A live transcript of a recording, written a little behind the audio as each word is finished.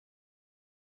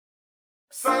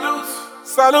Salute,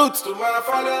 Salute to my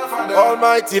father.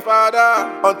 Almighty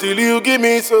Father, until you give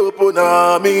me soap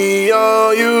on me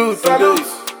on you Salute. today.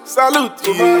 Salute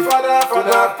To my father, to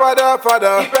my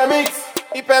father. He permits,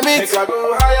 He permits, make I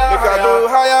go higher, make I go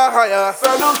higher.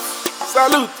 Salute,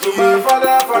 Salute to my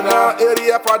father. my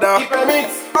area He father.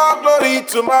 permits, All glory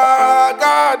to my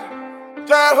God,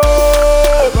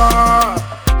 Jehovah.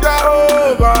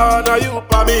 Now you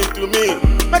permit to me,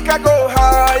 make I go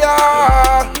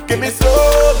higher. Give me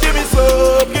soap,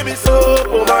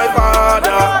 oh my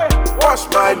Father. Wash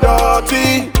my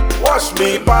dirty, wash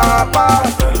me, Papa.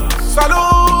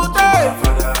 Salute,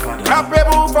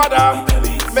 capable Father.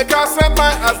 Make I send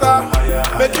my answer,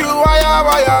 make you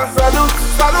wire. Salute,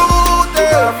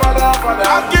 father.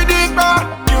 Akidigba,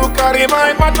 you carry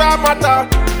my matter.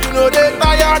 You know they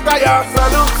tire.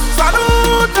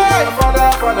 Salute, Father.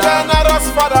 generous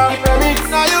Father. He permits,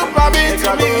 Now you permit make I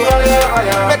me, go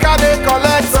higher. make I dey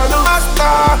collect.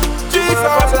 Master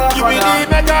Jesus, you be the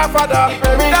mega Father.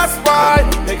 That's why,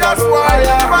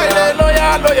 why they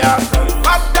lawyer.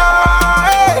 Master,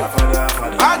 hey,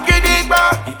 Akidigba,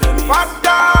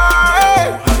 Master, hey,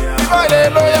 why they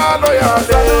lawyer.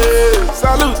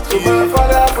 Salute to my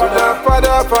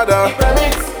father.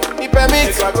 He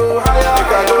permits, Make I go higher,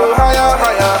 make I go higher.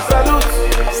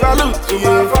 Salute to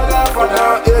my father,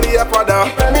 area father.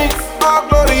 All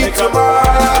glory to my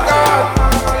God.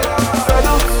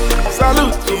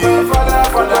 Salute to my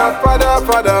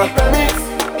father.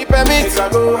 He permits, Make I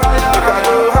go make I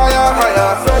go higher.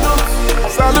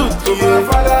 Salute to my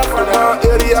father,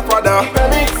 area father.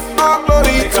 All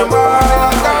glory to my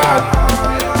God.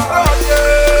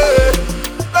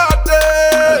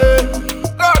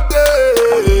 Lord,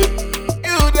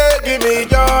 you dey give me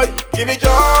joy,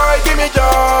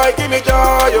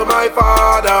 oh my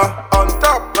Father. On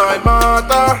top my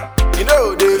matter, you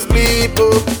know they sleep,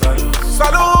 oh.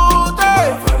 Salute,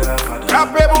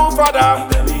 capable Father.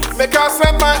 Make I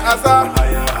send my answer,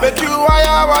 make you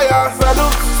wire.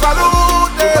 Salute,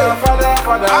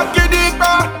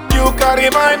 Akidigba, you carry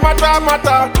my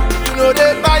matter. You know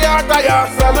they tire.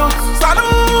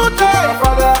 Salute,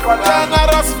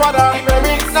 generous Father.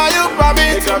 Now you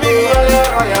permit to me,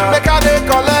 make I dey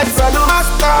collect.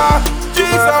 Master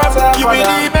Jesus, you be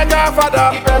the mega Father.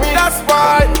 That's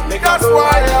why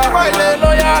they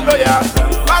lawyer.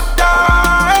 Master,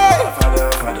 hey,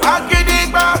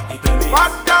 Akidigba,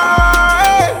 Master,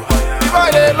 hey, why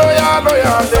they lawyer.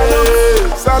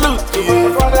 Salute to my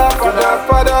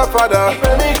father.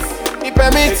 He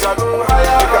permits, Make I go make I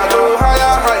go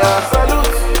higher.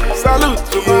 Salute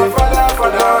to my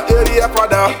father, area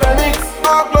father.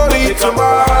 All glory to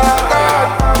my God.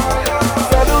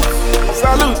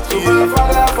 Salute to my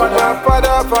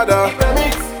father.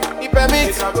 He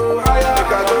permits, Make I go higher,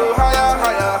 make I go higher.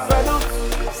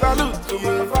 Salute to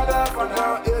my father.